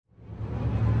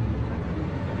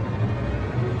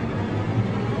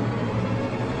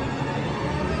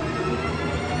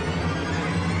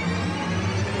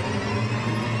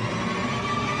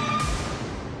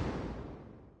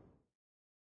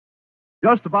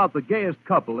Just about the gayest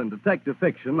couple in detective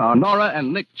fiction are Nora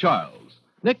and Nick Charles.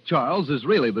 Nick Charles is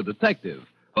really the detective,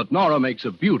 but Nora makes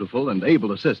a beautiful and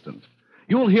able assistant.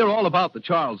 You'll hear all about the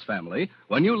Charles family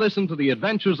when you listen to The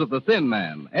Adventures of the Thin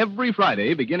Man every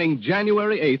Friday beginning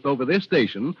January 8th over this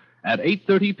station at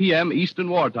 8:30 p.m. Eastern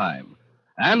Wartime,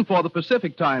 and for the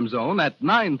Pacific Time Zone at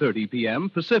 9:30 p.m.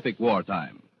 Pacific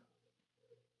Wartime.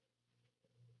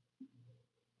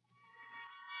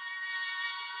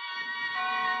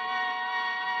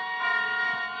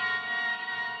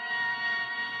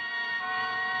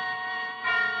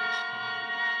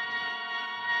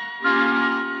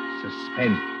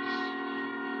 Suspense.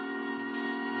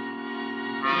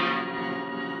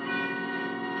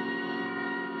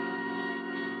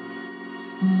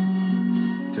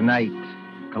 Tonight,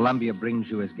 Columbia brings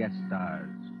you as guest stars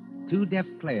two deaf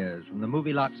players from the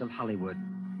movie lots of Hollywood,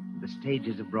 the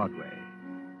stages of Broadway,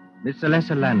 Miss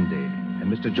Celeste Landy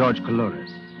and Mr. George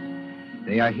Coulouris.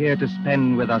 They are here to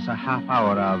spend with us a half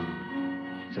hour of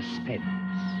suspense.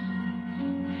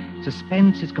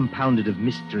 Suspense is compounded of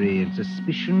mystery and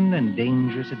suspicion and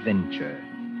dangerous adventure.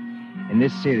 In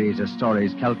this series of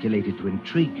stories calculated to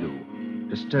intrigue you,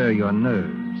 to stir your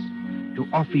nerves, to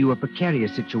offer you a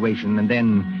precarious situation and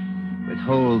then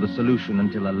withhold the solution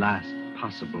until a last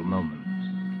possible moment.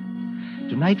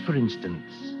 Tonight, for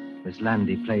instance, Miss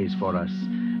Landy plays for us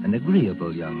an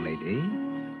agreeable young lady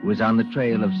who is on the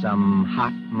trail of some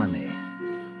hot money.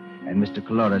 And Mr.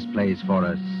 Coulouris plays for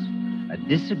us a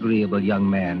disagreeable young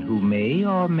man who may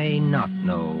or may not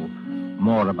know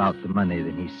more about the money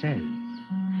than he says.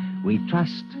 We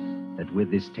trust that with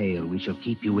this tale we shall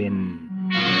keep you in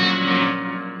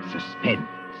suspense.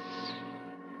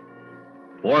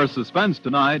 For Suspense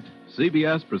tonight,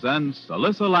 CBS presents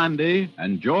Alyssa Landy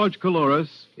and George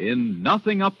Coulouris in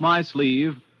Nothing Up My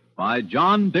Sleeve by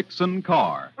John Dixon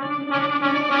Carr.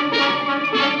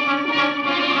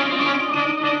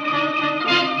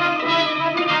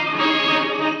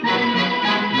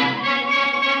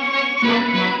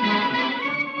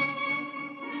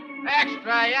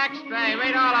 Extra,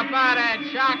 read all about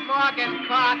it. Shark Morgan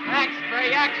caught. Extra,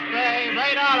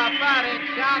 read all about it.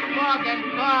 Shark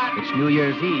Morgan caught. It's New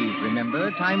Year's Eve,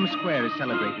 remember? Times Square is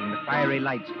celebrating. The fiery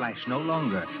lights flash no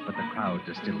longer, but the crowds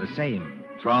are still the same.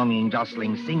 Thronging,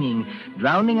 jostling, singing,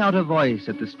 drowning out a voice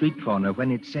at the street corner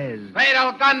when it says,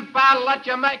 Fatal gun battle at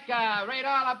Jamaica. Read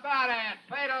all about it.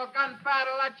 Fatal gun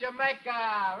battle at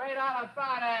Jamaica. Read all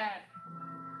about it.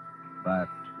 But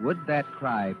would that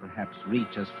cry perhaps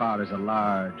reach as far as a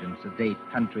large and sedate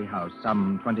country house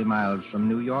some 20 miles from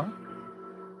New York?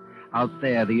 Out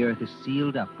there, the earth is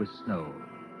sealed up with snow.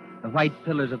 The white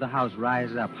pillars of the house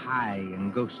rise up high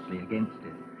and ghostly against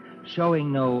it,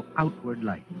 showing no outward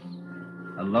lights.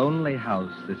 A lonely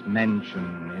house, this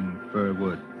mansion in Fir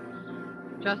Woods.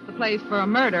 Just the place for a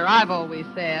murder, I've always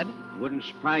said. Wouldn't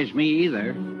surprise me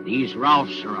either. These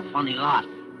Rolfs are a funny lot.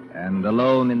 And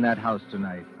alone in that house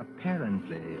tonight,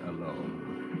 apparently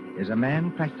alone, is a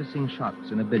man practicing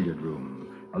shots in a billiard room,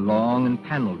 a long and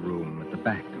paneled room at the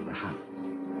back of the house.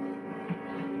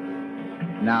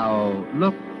 Now,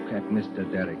 look at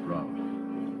Mr. Derek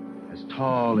Rolfe, as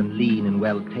tall and lean and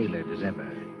well-tailored as ever.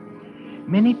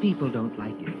 Many people don't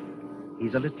like him.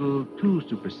 He's a little too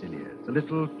supercilious, a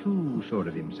little too sure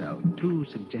of himself, too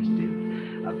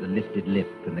suggestive of the lifted lip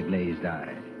and the glazed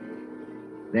eye.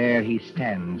 There he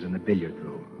stands in the billiard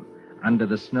room, under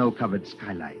the snow-covered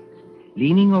skylight,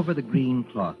 leaning over the green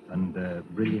cloth under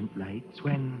brilliant lights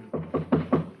when...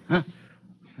 Huh?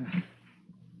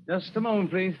 Just a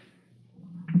moment, please.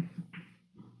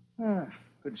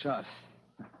 Good shot.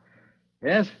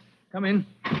 Yes, come in.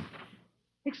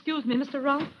 Excuse me, Mr.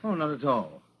 Rolfe. Oh, not at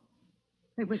all.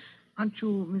 Hey, wait, aren't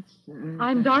you Miss...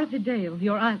 I'm Dorothy Dale,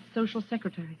 your aunt's social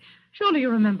secretary. Surely you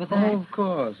remember that. Oh, of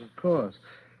course.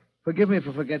 Forgive me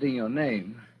for forgetting your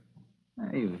name.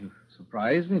 You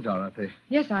surprised me, Dorothy.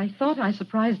 Yes, I thought I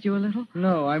surprised you a little.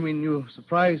 No, I mean you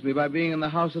surprised me by being in the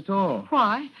house at all.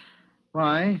 Why?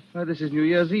 Why? Well, this is New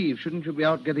Year's Eve. Shouldn't you be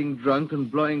out getting drunk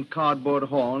and blowing cardboard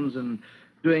horns and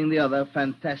doing the other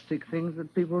fantastic things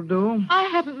that people do? I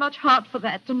haven't much heart for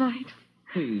that tonight.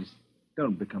 Please,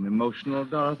 don't become emotional,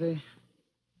 Dorothy.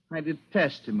 I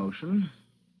detest emotion.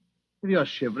 If you're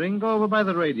shivering, go over by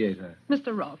the radiator.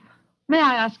 Mr. Rolfe, may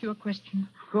I ask you a question?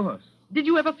 Of course. Did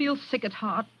you ever feel sick at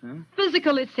heart? Huh?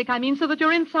 Physically sick, I mean, so that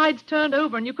your insides turned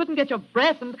over and you couldn't get your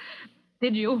breath and...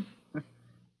 Did you?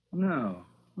 No,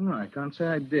 I can't say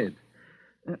I did.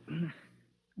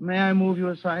 May I move you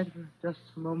aside for just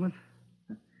a moment?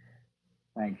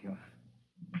 Thank you.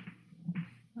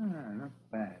 Not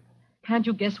bad. Can't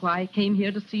you guess why I came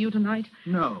here to see you tonight?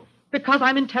 No. Because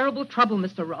I'm in terrible trouble,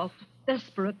 Mr. Rolfe.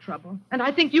 Desperate trouble. And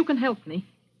I think you can help me.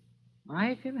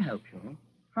 I can help you.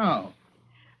 How?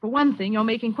 For one thing, you're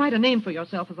making quite a name for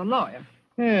yourself as a lawyer.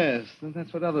 Yes,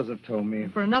 that's what others have told me.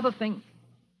 And for another thing,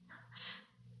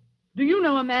 do you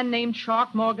know a man named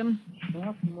Shark Morgan?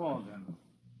 Shark Morgan.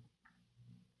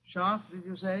 Shark, did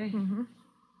you say? Mm-hmm.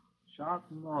 Shark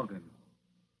Morgan.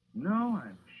 No,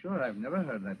 I'm sure I've never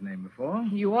heard that name before.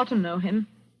 You ought to know him.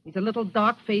 He's a little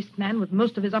dark-faced man with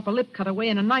most of his upper lip cut away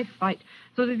in a knife fight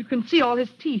so that you can see all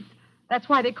his teeth. That's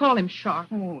why they call him Shark.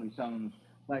 Oh, he sounds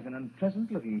like an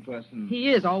unpleasant-looking person. He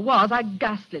is, or was, a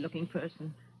ghastly-looking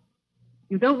person.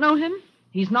 You don't know him?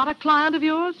 He's not a client of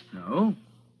yours? No.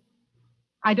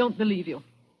 I don't believe you.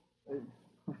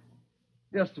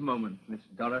 Just a moment, Miss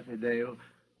Dorothy Dale.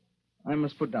 I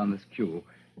must put down this cue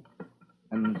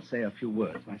and say a few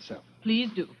words myself.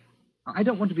 Please do. I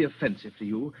don't want to be offensive to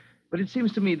you, but it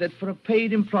seems to me that for a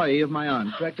paid employee of my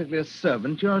aunt, practically a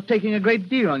servant, you're taking a great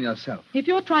deal on yourself. If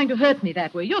you're trying to hurt me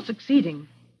that way, you're succeeding.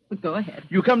 But go ahead.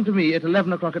 You come to me at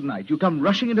 11 o'clock at night. You come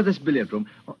rushing into this billiard room.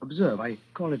 Oh, observe, I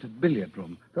call it a billiard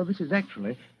room, though this is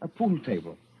actually a pool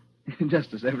table.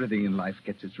 Just as everything in life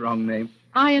gets its wrong name.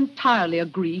 I entirely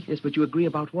agree. Yes, but you agree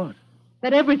about what?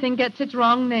 That everything gets its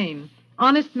wrong name.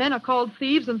 Honest men are called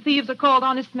thieves, and thieves are called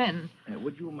honest men.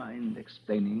 Would you mind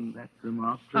explaining that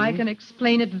remark to me? I can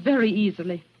explain it very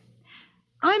easily.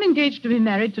 I'm engaged to be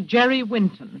married to Jerry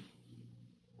Winton.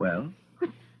 Well?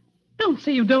 Don't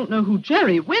say you don't know who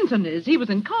Jerry Winton is. He was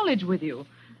in college with you.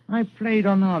 I played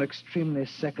on our extremely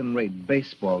second-rate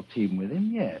baseball team with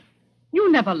him, yes.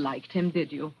 You never liked him,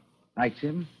 did you? Liked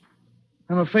him?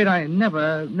 I'm afraid I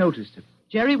never noticed him.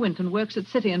 Jerry Winton works at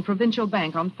City and Provincial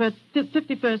Bank on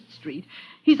 51st Street.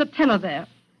 He's a teller there.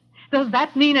 Does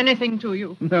that mean anything to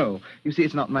you? No. You see,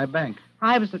 it's not my bank.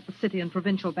 I was at the City and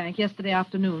Provincial Bank yesterday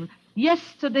afternoon.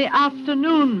 Yesterday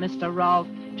afternoon, Mr. Rolfe,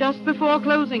 just before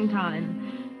closing time.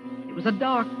 It was a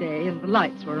dark day, and the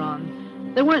lights were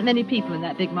on. There weren't many people in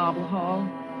that big marble hall.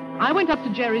 I went up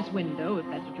to Jerry's window, if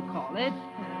that's what you call it.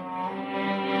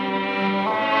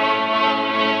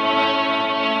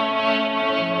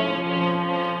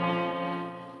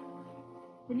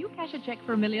 Can you cash a check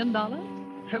for $1 million?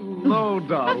 Hello,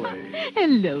 Dolly.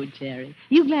 Hello, Jerry.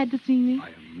 You glad to see me? I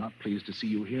am not pleased to see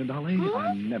you here, Dolly. Huh?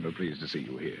 I'm never pleased to see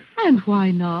you here. And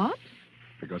why not?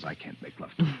 Because I can't make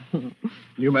love to you. Can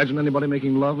you imagine anybody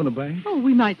making love in a bank? Oh,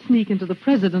 we might sneak into the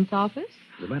president's office.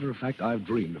 As a matter of fact, I've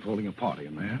dreamed of holding a party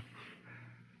in there.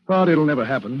 But it'll never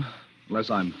happen, unless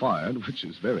I'm fired, which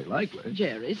is very likely.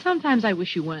 Jerry, sometimes I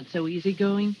wish you weren't so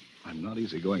easygoing. I'm not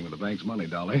easygoing with the bank's money,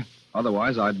 Dolly.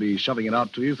 Otherwise, I'd be shoving it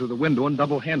out to you through the window in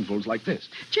double handfuls like this.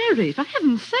 Jerry, for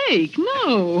heaven's sake,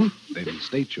 no. They didn't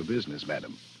state your business,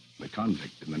 madam. The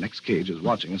convict in the next cage is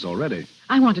watching us already.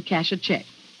 I want to cash a check.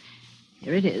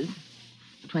 Here it is.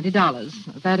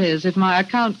 $20. That is, if my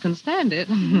account can stand it.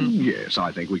 Yes,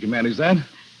 I think we can manage that.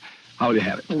 How'll you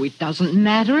have it? Oh, it doesn't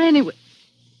matter anyway.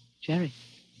 Jerry,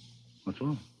 What's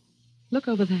wrong? look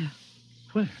over there.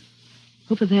 Where?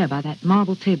 Over there by that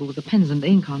marble table with the pens and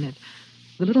ink on it.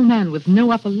 The little man with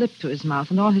no upper lip to his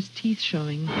mouth and all his teeth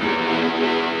showing.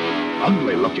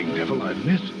 Ugly-looking devil, I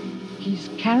admit. He's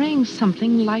carrying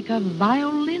something like a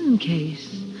violin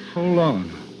case. Hold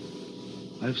on.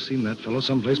 I've seen that fellow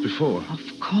someplace before.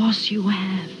 Of course you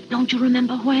have. Don't you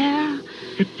remember where?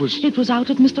 It was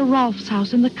out at Mr. Rolfe's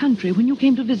house in the country when you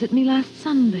came to visit me last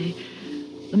Sunday.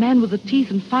 The man with the teeth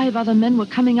and 5 other men were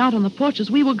coming out on the porch as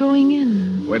we were going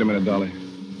in. Wait a minute, Dolly.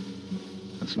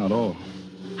 That's not all.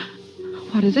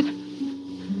 What is it?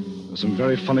 There's some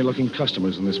very funny-looking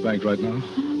customers in this bank right now.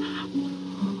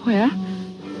 Where?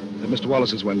 At Mr.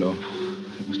 Wallace's window.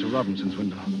 At Mr. Robinson's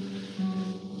window.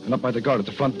 And up by the guard at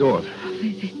the front door.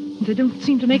 They don't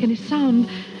seem to make any sound.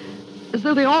 As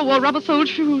though they all wore rubber-soled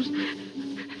shoes.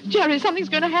 Jerry, something's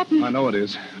going to happen. I know it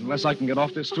is. Unless I can get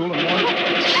off this stool and warn...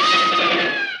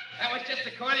 That was just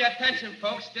to call your attention,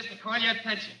 folks. Just to call your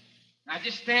attention. Now,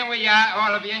 just stand where you are,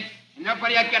 all of you, and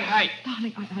nobody will get hurt.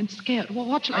 Darling, I'm scared. Well,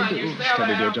 what shall I do? You stay Steady, over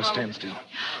dear. there, Just folks. stand still.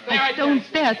 Stay right Don't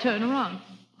there. dare turn around.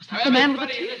 Was that the man with the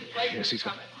Everybody in teeth? this place Yes, is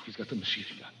he's got the machine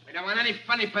gun. We don't want any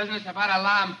funny business about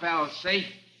alarm bells, see?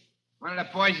 One of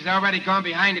the boys has already gone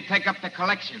behind to take up the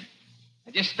collection.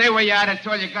 Now just stay where you are. That's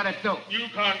all you gotta do. You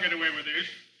can't get away with this.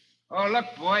 Oh, look,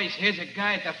 boys, here's a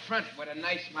guy at the front with a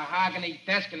nice mahogany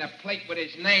desk and a plate with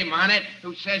his name on it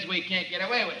who says we can't get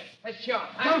away with it. That's Sean,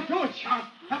 huh? Don't do it, Sean.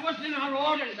 That wasn't in our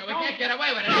orders. So we can't get away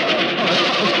with it.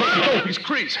 Oh, he's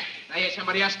crazy. I hear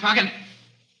somebody else talking.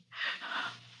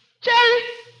 Jerry!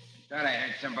 Thought I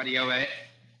heard somebody over there.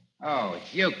 Oh,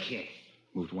 it's you, kid.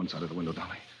 Move to one side of the window,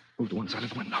 Dolly. Move to one side of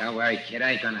the window. Don't worry, kid.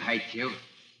 I ain't gonna hurt you.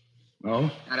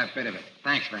 No? Not a bit of it.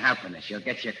 Thanks for helping us. You'll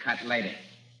get your cut later.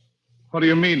 What do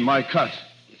you mean, my cut?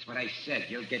 That's what I said.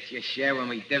 You'll get your share when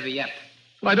we divvy up.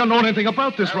 Well, I don't know anything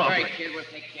about this All robbery. right, kid. We'll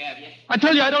take care of you. I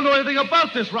tell you, I don't know anything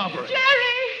about this robbery.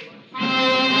 Jerry!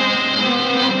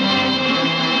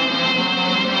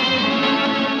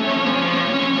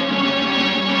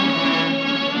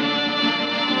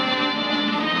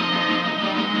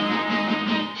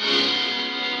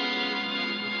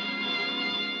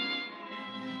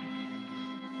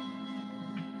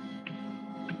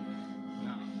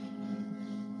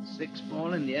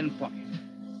 $6 in the end pocket.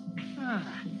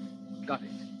 Ah, got it.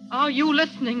 Are you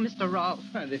listening, Mr.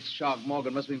 Rolfe? This Shark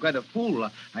Morgan must have been quite a fool.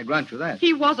 I grant you that.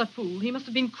 He was a fool. He must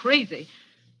have been crazy.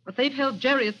 But they've held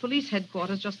Jerry at police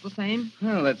headquarters just the same.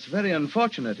 Well, that's very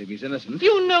unfortunate if he's innocent.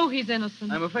 You know he's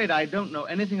innocent. I'm afraid I don't know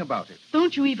anything about it.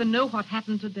 Don't you even know what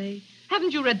happened today?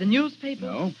 Haven't you read the newspapers?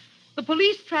 No. The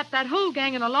police trapped that whole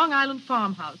gang in a Long Island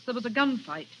farmhouse. There was a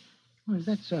gunfight. Oh, is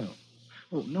that so?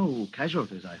 Oh, no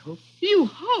casualties, I hope. You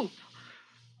hope?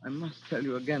 I must tell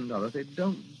you again, Dorothy,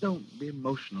 don't be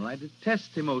emotional. I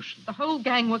detest emotion. The whole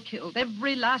gang were killed,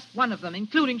 every last one of them,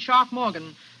 including Shark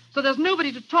Morgan. So there's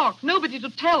nobody to talk, nobody to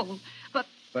tell. But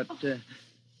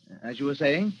As you were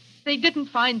saying? They didn't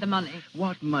find the money.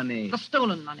 What money? The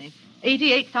stolen money.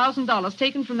 $88,000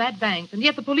 taken from that bank, and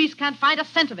yet the police can't find a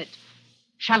cent of it.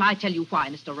 Shall I tell you why,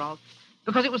 Mr. Rolfe?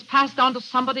 Because it was passed on to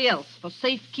somebody else for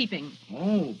safekeeping.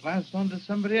 Oh, passed on to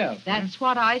somebody else. That's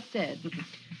what I said.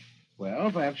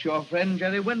 Well, perhaps your friend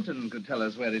Jerry Winton could tell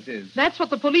us where it is. That's what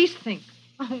the police think.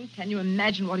 Oh, can you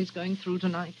imagine what he's going through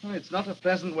tonight? Oh, it's not a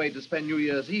pleasant way to spend New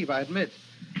Year's Eve, I admit.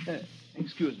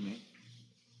 Excuse me.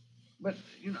 But,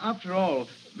 after all,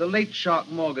 the late Shark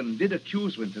Morgan did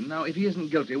accuse Winton. Now, if he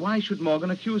isn't guilty, why should Morgan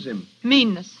accuse him?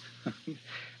 Meanness.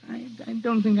 I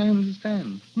don't think I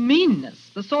understand.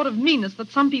 Meanness. The sort of meanness that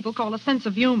some people call a sense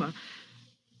of humor.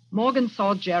 Morgan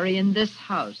saw Jerry in this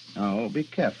house. Oh, be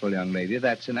careful, young lady.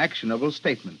 That's an actionable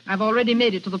statement. I've already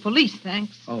made it to the police,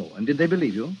 thanks. Oh, and did they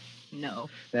believe you? No.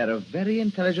 They're a very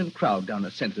intelligent crowd down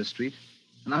at Center Street.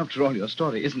 And after all, your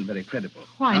story isn't very credible.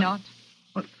 Why not?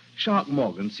 Well, Shark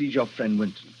Morgan sees your friend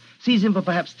Winton, sees him for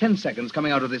perhaps 10 seconds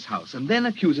coming out of this house, and then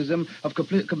accuses him of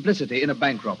complicity in a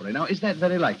bank robbery. Now, is that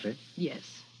very likely?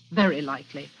 Yes, very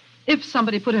likely. If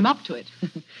somebody put him up to it.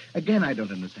 Again, I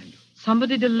don't understand you.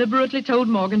 Somebody deliberately told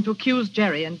Morgan to accuse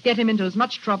Jerry and get him into as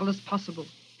much trouble as possible.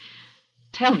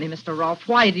 Tell me, Mr. Rolfe,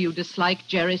 why do you dislike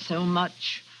Jerry so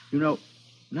much?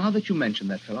 Now that you mention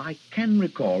that fellow, I can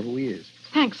recall who he is.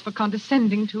 Thanks for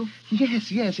condescending to.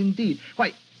 Yes, indeed.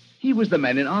 Why, he was the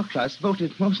man in our class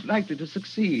voted most likely to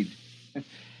succeed.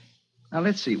 Now,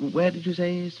 let's see. Where did you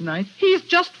say he is tonight? He's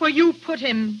just where you put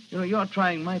him. You're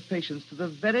trying my patience to the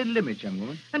very limit, young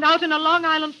woman. And out in a Long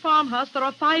Island farmhouse, there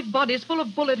are 5 bodies full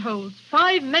of bullet holes.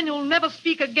 5 men who'll never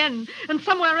speak again. And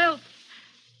somewhere else,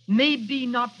 maybe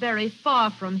not very far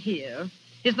from here,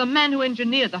 is the man who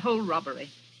engineered the whole robbery.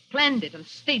 Planned it and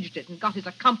staged it and got his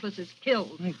accomplices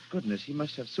killed. My goodness, he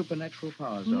must have supernatural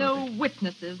powers, No Dorothy.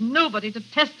 witnesses, nobody to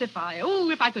testify. Oh,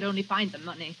 if I could only find the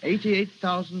money.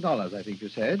 $88,000, I think you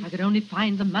said. If I could only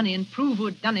find the money and prove who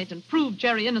had done it and prove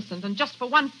Jerry innocent and just for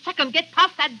 1 second get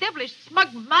past that devilish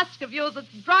smug mask of yours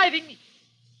that's driving me.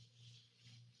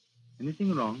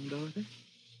 Anything wrong, Dorothy?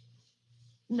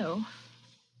 No.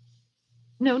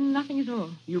 No, nothing at all.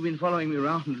 You've been following me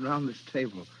round and round this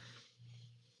table.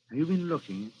 Have you been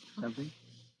looking at something?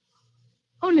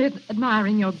 Only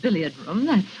admiring your billiard room,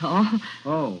 that's all.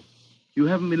 Oh, you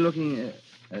haven't been looking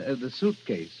at the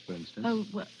suitcase, for instance? Oh,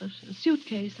 well, a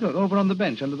suitcase. Look, over on the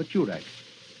bench under the cue rack.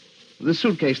 The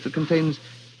suitcase that contains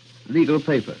legal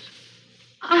papers.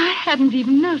 I hadn't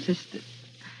even noticed it.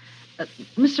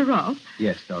 Mr. Rolfe,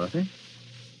 Yes, Dorothy?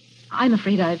 I'm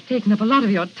afraid I've taken up a lot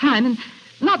of your time and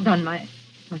not done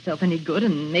myself any good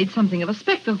and made something of a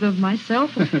spectacle of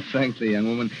myself. Frankly, young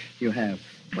woman, you have.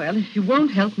 Well, if you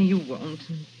won't help me, you won't.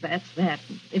 And that's that.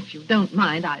 If you don't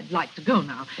mind, I'd like to go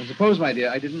now. I suppose, my dear,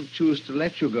 I didn't choose to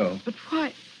let you go. But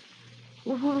why?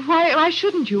 Why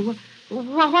shouldn't you?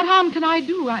 What harm can I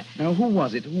do? Now, who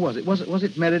was it? Was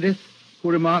it Meredith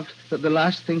who remarked that the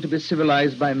last thing to be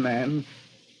civilized by man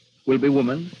will be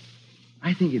woman?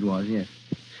 I think it was, yes.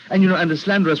 And, and a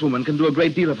slanderous woman can do a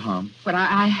great deal of harm. But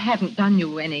I haven't done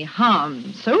you any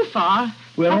harm so far.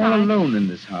 We're have all I? alone in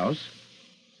this house.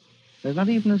 There's not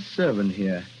even a servant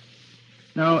here.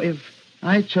 Now, if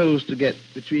I chose to get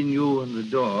between you and the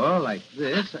door like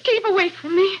this... Keep away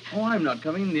from me. Oh, I'm not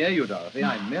coming near you, Dorothy.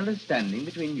 I'm merely standing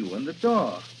between you and the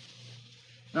door.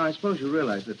 Now, I suppose you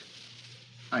realize that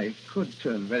I could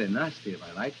turn very nasty if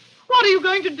I like. What are you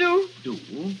going to do? Do?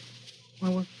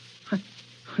 Well,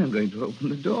 I'm going to open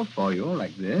the door for you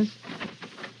like this.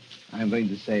 I'm going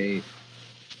to say,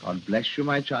 God bless you,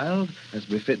 my child, as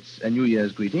befits a New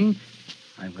Year's greeting.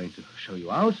 I'm going to show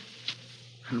you out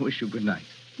and wish you good night.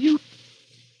 You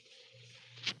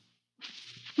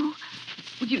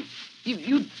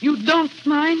don't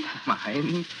mind?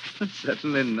 Mind?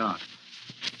 Certainly not.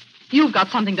 You've got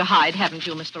something to hide, haven't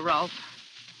you, Mr. Rolfe?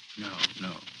 No.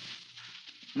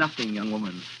 Nothing, young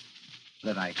woman,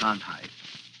 that I can't hide.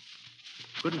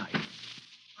 Good night.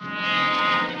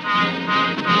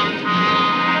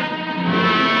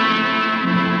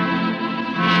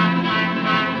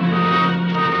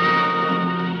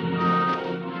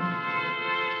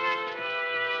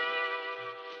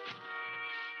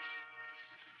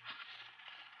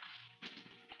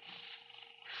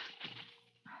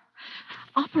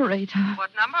 Operator.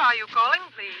 What number are you calling,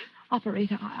 please?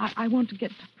 Operator, I want to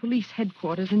get to police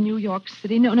headquarters in New York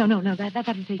City. No.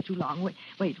 That'll take too long.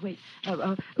 Wait.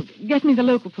 Get me the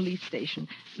local police station.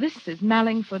 This is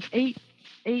Mallingford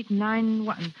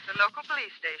 8891. The local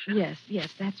police station?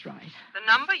 Yes, that's right. The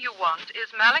number you want is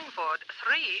Mallingford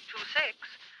 326.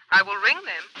 I will ring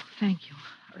them. Thank you.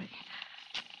 Hurry.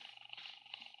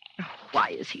 Oh, why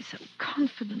is he so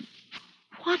confident?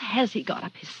 What has he got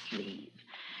up his sleeve?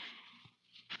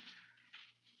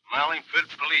 Mallingford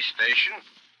Police Station.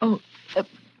 Oh,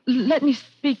 let me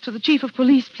speak to the chief of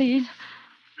police, please.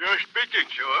 You're speaking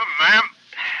to him, ma'am.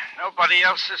 Nobody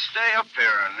else will stay up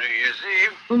here on New Year's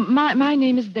Eve. Well, my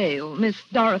name is Dale, Miss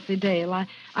Dorothy Dale.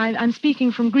 I'm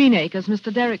speaking from Green Acres,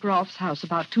 Mr. Derek Rolfe's house,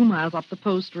 about 2 miles up the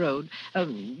post road. Do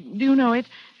you know it?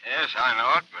 Yes, I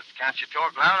know it, but can't you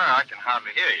talk louder? I can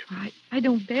hardly hear you. I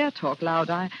don't dare talk loud.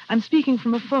 I'm speaking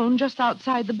from a phone just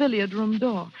outside the billiard room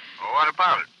door. Well, what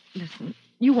about it? Listen,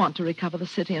 you want to recover the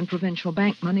city and provincial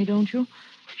bank money, don't you?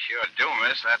 We sure do,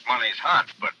 miss. That money's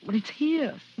hot, but... Well, it's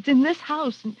here. It's in this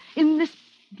house, in this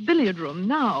billiard room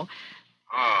now.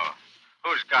 Oh,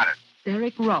 who's got it?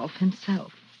 Derek Rolfe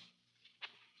himself.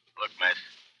 Look, miss,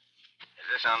 is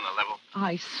this on the level?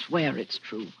 I swear it's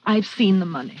true. I've seen the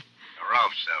money. The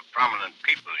Ralphs are prominent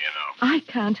people, you know. I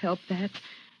can't help that.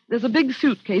 There's a big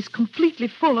suitcase completely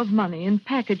full of money in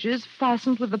packages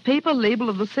fastened with the paper label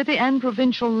of the city and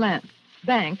provincial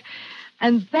bank.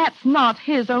 And that's not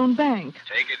his own bank.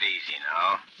 Take it easy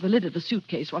now. The lid of the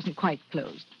suitcase wasn't quite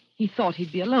closed. He thought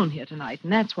he'd be alone here tonight,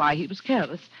 and that's why he was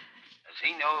careless. Does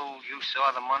he know you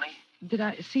saw the money? Did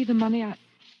I see the money?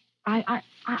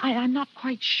 I'm not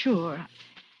quite sure.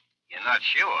 You're not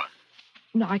sure?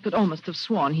 No, I could almost have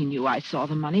sworn he knew I saw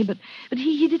the money, but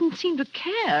he didn't seem to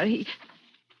care. Be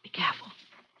careful.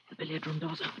 The billiard room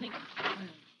door's opening.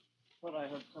 Well, I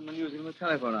heard someone using the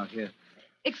telephone out here.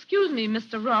 Excuse me,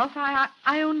 Mr. Rolfe.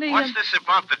 I only... What's this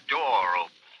about the door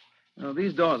open? No,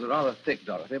 these doors are rather thick,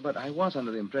 Dorothy, but I was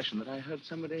under the impression that I heard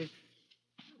somebody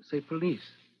say police.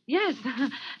 Yes.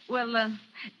 Well,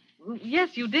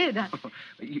 yes, you did.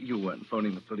 You weren't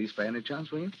phoning the police by any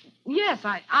chance, were you? Yes,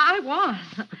 I was.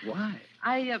 But why?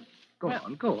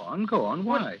 Go on.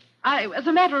 Why? As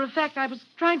a matter of fact, I was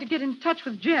trying to get in touch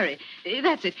with Jerry.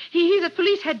 That's it. He's at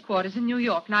police headquarters in New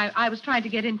York, and I was trying to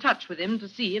get in touch with him to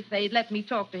see if they'd let me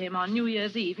talk to him on New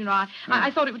Year's Eve. You know, I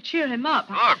thought it would cheer him up.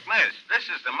 Look, miss, this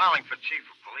is the Mallingford chief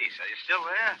of police. Are you still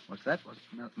there? What's that? What's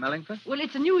Mallingford? Well,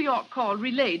 it's a New York call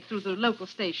relayed through the local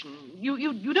station.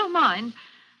 You don't mind?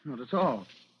 Not at all.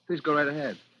 Please go right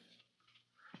ahead.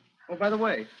 Oh, by the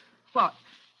way. What?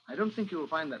 I don't think you will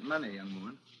find that money, young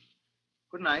woman.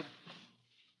 Good night.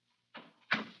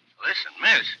 Listen,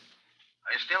 miss,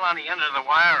 are you still on the end of the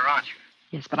wire, or aren't you?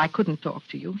 Yes, but I couldn't talk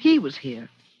to you. He was here.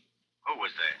 Who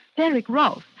was there? Derek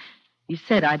Rolfe. He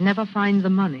said I'd never find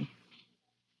the money.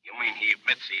 You mean he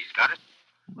admits he's got it?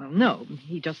 Well, no.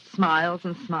 He just smiles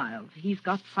and smiles. He's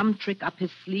got some trick up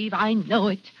his sleeve. I know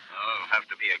it. Oh, it'll have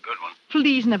to be a good one.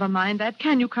 Please never mind that.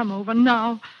 Can you come over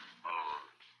now?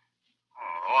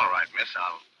 Oh, all right, miss.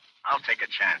 I'll take a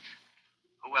chance.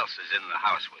 Who else is in the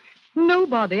house with you?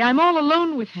 Nobody. I'm all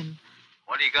alone with him.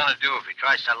 What are you going to do if he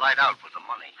tries to light out with the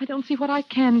money? I don't see what I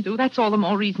can do. That's all the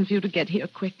more reason for you to get here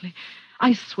quickly.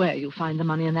 I swear you'll find the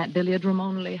money in that billiard room.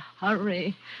 Only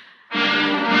hurry.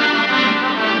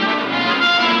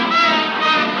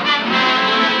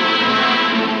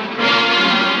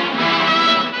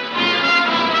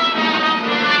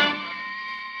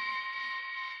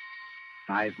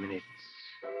 Five minutes.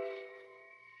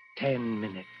 10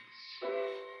 minutes.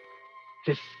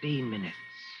 15 minutes.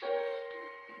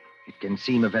 It can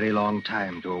seem a very long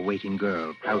time to a waiting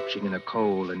girl crouching in a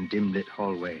cold and dim-lit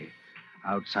hallway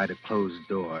outside a closed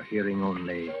door, hearing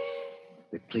only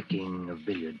the clicking of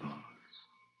billiard balls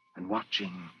and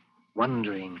watching,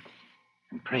 wondering,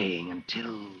 and praying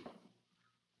until...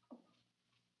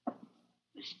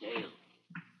 Miss Dale.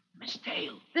 Miss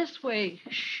Dale. This way.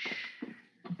 Shh.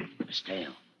 Miss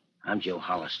Dale. I'm Joe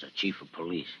Hollister, chief of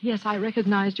police. Yes, I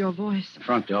recognized your voice. The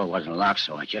front door wasn't locked,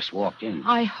 so I just walked in.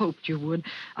 I hoped you would.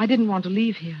 I didn't want to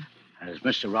leave here. Has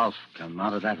Mr. Ralph come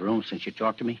out of that room since you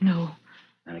talked to me? No.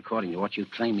 And according to what you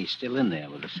claim, he's still in there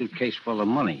with a suitcase full of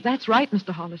money. That's right, Mr.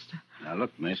 Hollister. Now,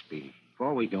 look, miss,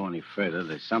 before we go any further,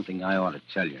 there's something I ought to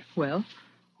tell you. Well?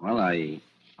 Well, I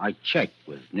checked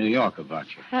with New York about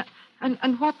you.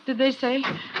 And what did they say?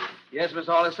 Yes, Miss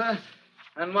Hollister.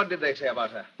 And what did they say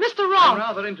about her? Mr. I'm Rolfe.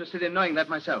 rather interested in knowing that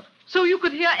myself. So you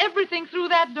could hear everything through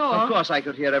that door? Of course I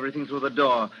could hear everything through the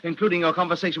door, including your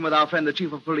conversation with our friend, the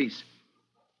chief of police.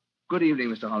 Good evening,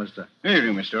 Mr. Hollister. Good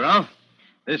evening, Mr. Ralph.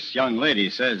 This young lady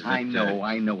says that... I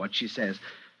know what she says.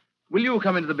 Will you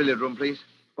come into the billiard room, please?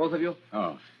 Both of you?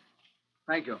 Oh.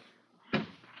 Thank you.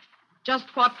 Just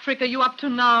what trick are you up to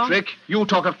now? Trick? You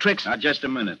talk of tricks. Now, just a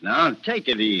minute now. Take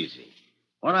it easy.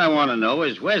 What I want to know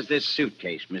is where's this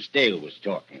suitcase Miss Dale was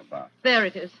talking about? There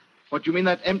it is. What, you mean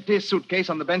that empty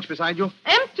suitcase on the bench beside you?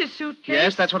 Empty suitcase?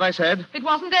 Yes, that's what I said. It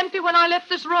wasn't empty when I left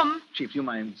this room. Chief, do you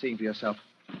mind seeing for yourself?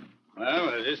 Well,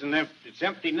 it isn't empty. It's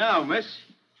empty now, miss.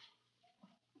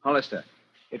 Hollister,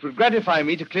 it would gratify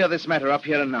me to clear this matter up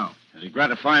here and now. It'd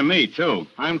gratify me, too.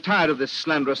 I'm tired of this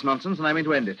slanderous nonsense, and I mean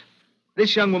to end it.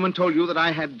 This young woman told you that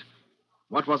I had,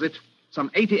 what was it? Some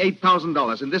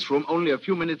 $88,000 in this room only a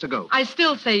few minutes ago. I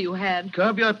still say you had.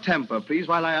 Curb your temper, please,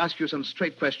 while I ask you some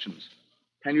straight questions.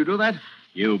 Can you do that?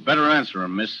 You better answer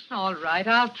him, miss. All right,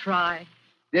 I'll try.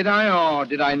 Did I or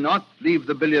did I not leave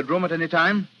the billiard room at any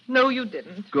time? No, you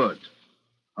didn't. Good.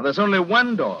 Well, there's only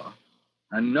one door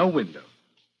and no window.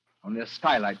 Only a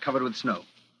skylight covered with snow.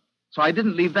 So I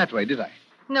didn't leave that way, did I?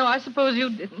 No, I suppose you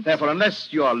didn't. Therefore, unless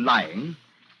you're lying,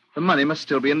 the money must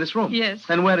still be in this room. Yes.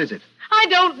 Then where is it? I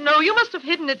don't know. You must have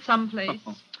hidden it someplace.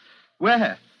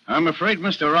 Where? I'm afraid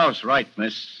Mr. Ralph's right,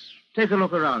 miss. Take a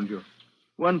look around you.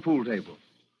 One pool table.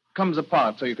 Comes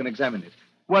apart so you can examine it.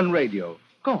 One radio.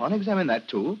 Go on, examine that,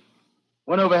 too.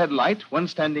 One overhead light, one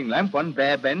standing lamp, one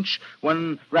bare bench,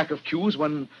 one rack of cues,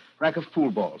 one rack of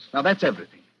pool balls. Now, that's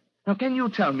everything. Now, can you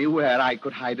tell me where I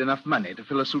could hide enough money to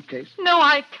fill a suitcase? No,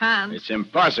 I can't. It's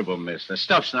impossible, miss. The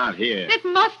stuff's not here. It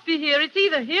must be here. It's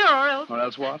either here or else. Or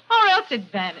else what? Or else it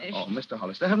vanished. Oh, Mr.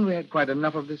 Hollister, haven't we had quite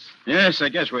enough of this? Yes, I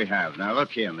guess we have. Now,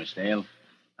 look here, Miss Dale.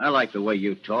 I like the way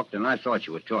you talked, and I thought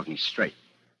you were talking straight.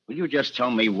 Will you just tell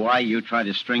me why you tried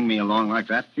to string me along like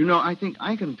that? You know, I think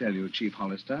I can tell you, Chief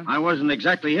Hollister. I wasn't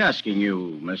exactly asking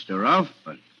you, Mr. Ralph,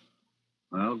 but...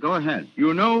 Well, go ahead.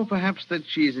 You know, perhaps, that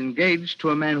she's engaged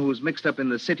to a man who's mixed up in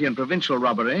the city and provincial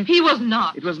robbery. He was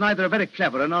not. It was neither a very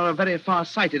clever nor a very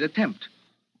far-sighted attempt.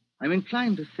 I'm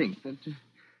inclined to think that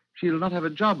she'll not have a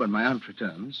job when my aunt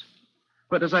returns.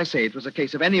 But as I say, it was a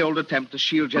case of any old attempt to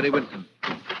shield Jerry Winton.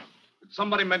 Did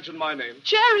somebody mention my name?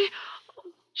 Jerry. Oh,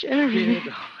 Jerry.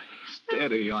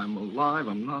 Steady, I'm alive.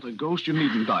 I'm not a ghost. You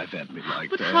needn't dive at me like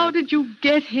But that. how did you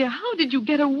get here? How did you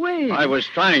get away? I was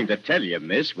trying to tell you,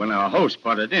 miss, when our host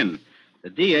butted in. The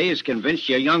DA is convinced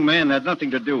your young man had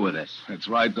nothing to do with this. That's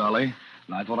right, Dolly.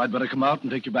 And I thought I'd better come out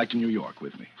and take you back to New York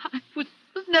with me. I was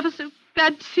never so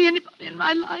glad to see anybody in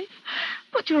my life.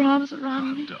 Put your arms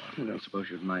around me. I don't suppose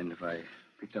you'd mind if I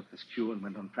picked up this cue and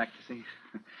went on practicing.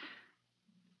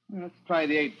 Let's try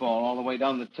the 8-ball all the way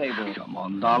down the table. Come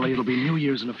on, Dolly. It'll be New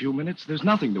Year's in a few minutes. There's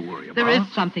nothing to worry about. There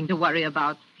is something to worry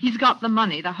about. He's got the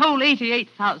money, the whole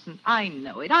 $88,000. I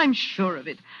know it. I'm sure of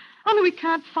it. Only we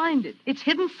can't find it. It's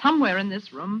hidden somewhere in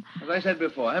this room. As I said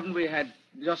before, haven't we had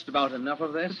just about enough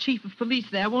of The this? chief of police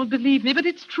there won't believe me, but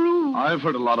it's true. I've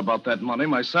heard a lot about that money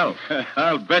myself.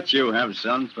 I'll bet you have,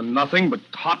 son. For nothing but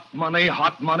hot money,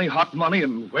 hot money, hot money,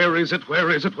 and where is it, where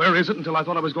is it, where is it, until I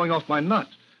thought I was going off my nut.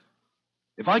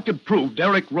 If I could prove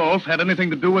Derek Rolfe had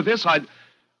anything to do with this, I'd...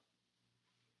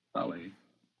 Dolly,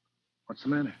 what's the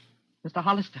matter? Mr.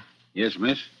 Hollister, Yes,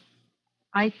 miss?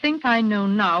 I think I know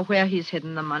now where he's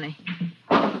hidden the money.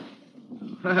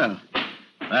 Well,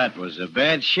 that was a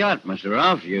bad shot, Mr.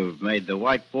 Ralph. You've made the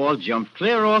white ball jump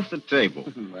clear off the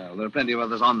table. Well, there are plenty of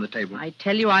others on the table. I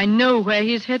tell you, I know where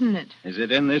he's hidden it. Is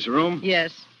it in this room?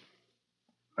 Yes.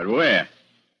 But where?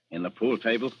 In the pool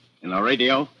table? In the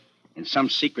radio? In some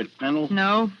secret panel?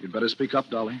 No. You'd better speak up,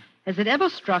 Dolly. Has it ever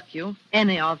struck you,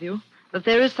 any of you, that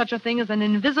there is such a thing as an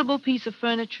invisible piece of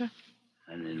furniture?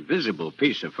 An invisible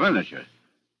piece of furniture?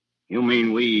 You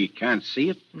mean we can't see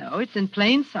it? No, it's in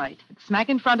plain sight. It's smack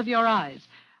in front of your eyes.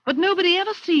 But nobody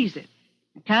ever sees it.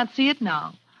 You can't see it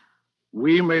now.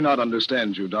 We may not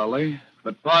understand you, Dolly,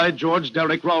 but by George,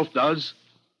 Derek Rolfe does.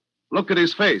 Look at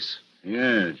his face.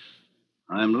 Yes.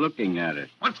 I'm looking at it.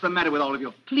 What's the matter with all of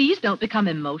you? Please don't become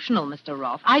emotional, Mr.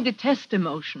 Rolfe. I detest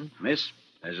emotion. Miss,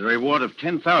 There's a reward of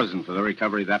 $10,000 for the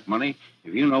recovery of that money.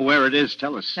 If you know where it is,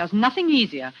 tell us. There's nothing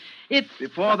easier. It's...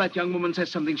 Before that young woman says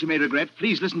something she may regret,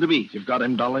 please listen to me. You've got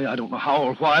him, Dolly. I don't know how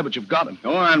or why, but you've got him.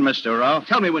 Go on, Mr. Ralph.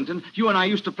 Tell me, Winton, you and I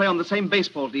used to play on the same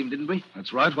baseball team, didn't we?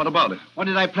 That's right. What about it? What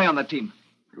did I play on that team?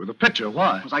 You were the pitcher.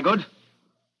 Why? Was I good?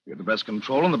 You're the best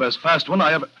control and the best fast one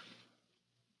I ever...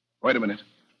 Wait a minute.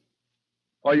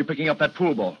 Why are you picking up that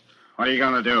pool ball? What are you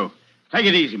going to do? Take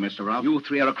it easy, Mr. Ralph. You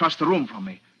three are across the room from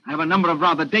me. I have a number of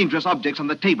rather dangerous objects on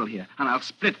the table here, and I'll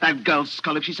split that girl's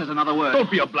skull if she says another word.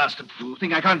 Don't be a blasted fool. You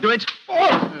think I can't do it?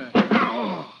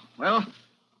 Well,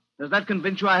 does that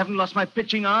convince you I haven't lost my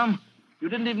pitching arm? You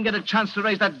didn't even get a chance to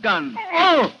raise that gun.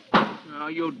 No,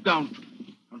 you don't.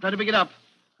 Don't try to pick it up.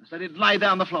 Just let it lie there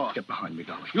on the floor. Get behind me,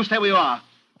 Dolly. You stay where you are.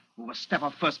 Move a step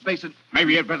off first base and...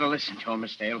 Maybe you'd better listen to him,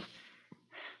 Miss Dale.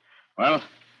 Well,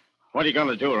 what are you going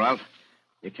to do, Ralph?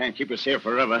 You can't keep us here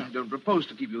forever. I don't propose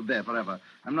to keep you there forever.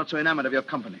 I'm not so enamored of your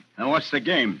company. Now, what's the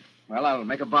game? Well, I'll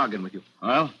make a bargain with you.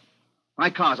 Well?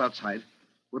 My car's outside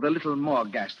with a little more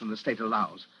gas than the state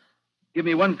allows. Give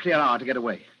me 1 clear hour to get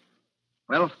away.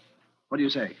 Well, what do you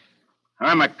say?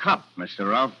 I'm a cop, Mr.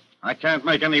 Ralph. I can't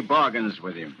make any bargains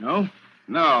with you. No?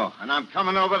 No, and I'm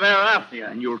coming over there after you.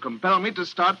 And you'll compel me to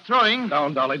start throwing.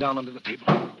 Down, Dolly, down under the table.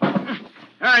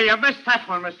 Ah, you missed that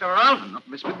one, Mr. Ralph. I'll not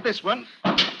miss with this one.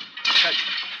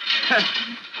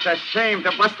 It's a shame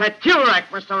to bust that cue rack,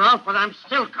 Mr. Ralph, but I'm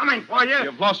still coming for you.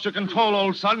 You've lost your control,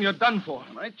 old son. You're done for.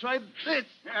 I tried this.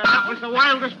 Yeah, that was the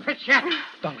wildest pitch yet.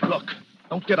 Dolly, look.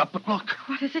 Don't get up, but look.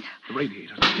 What is it? The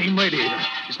radiator, the steam radiator.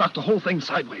 It's knocked the whole thing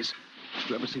sideways. Did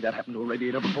you ever see that happen to a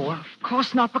radiator before? Of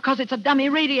course not, because it's a dummy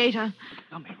radiator.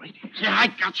 Dummy radiator. Yeah, I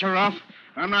got you, Ralph.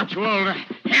 I'm not too old to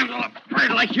handle a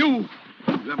bird like you.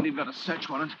 You haven't even got a search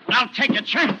warrant. I'll take a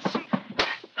chance.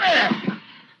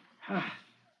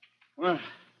 Well,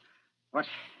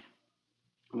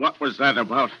 what was that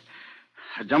about?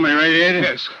 A dummy radiator?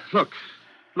 Yes. Look.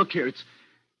 Look here. It's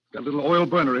got a little oil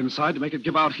burner inside to make it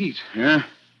give out heat. Yeah?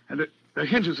 And there are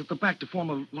hinges at the back to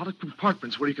form a lot of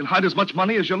compartments where you can hide as much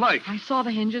money as you like. I saw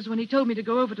the hinges when he told me to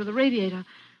go over to the radiator,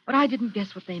 but I didn't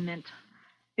guess what they meant.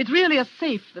 It's really a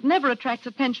safe that never attracts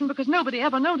attention because nobody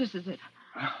ever notices it.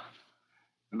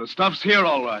 And the stuff's here,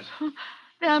 all right.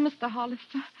 There, Mr.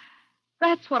 Hollister.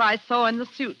 That's what I saw in the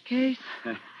suitcase.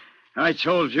 I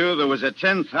told you there was a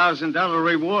 $10,000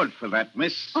 reward for that,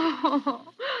 miss.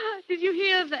 Oh, did you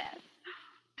hear that?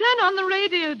 Turn on the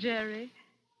radio, Jerry.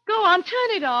 Go on,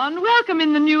 turn it on. Welcome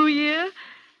in the new year.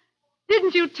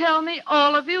 Didn't you tell me,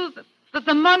 all of you, that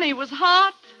the money was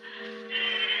hot?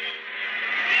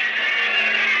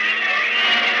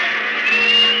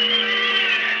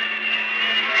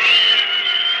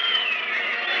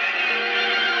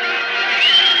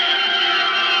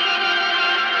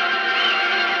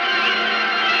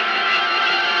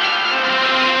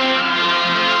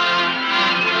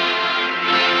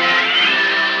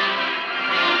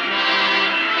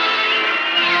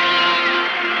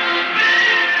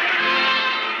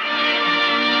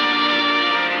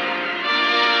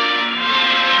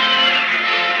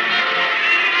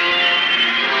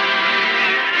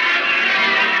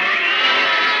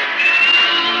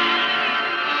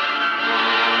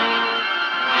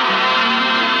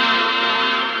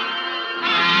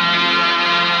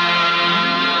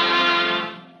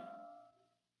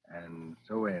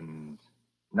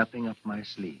 Nothing Up My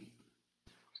Sleeve,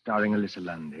 starring Alyssa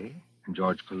Lundy and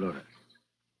George Coulouris.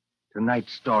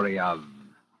 Tonight's story of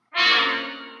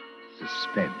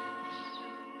Suspense.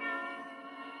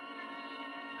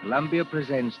 Columbia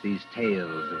presents these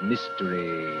tales of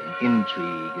mystery and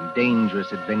intrigue and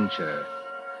dangerous adventure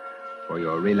for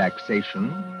your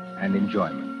relaxation and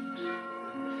enjoyment.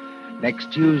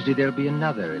 Next Tuesday, there'll be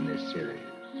another in this series.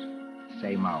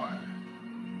 Same hour,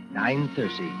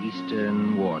 9:30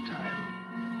 Eastern Wartime.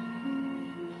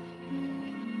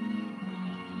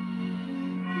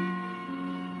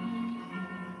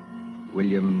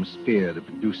 William Spear, the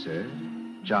producer,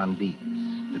 John Dietz,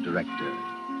 the director,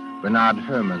 Bernard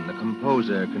Herrmann, the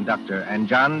composer, conductor, and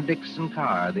John Dixon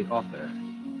Carr, the author,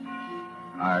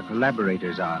 are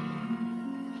collaborators on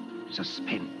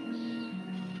Suspense.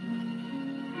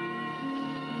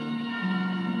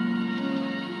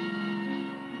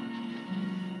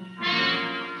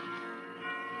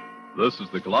 This is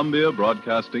the Columbia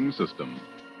Broadcasting System.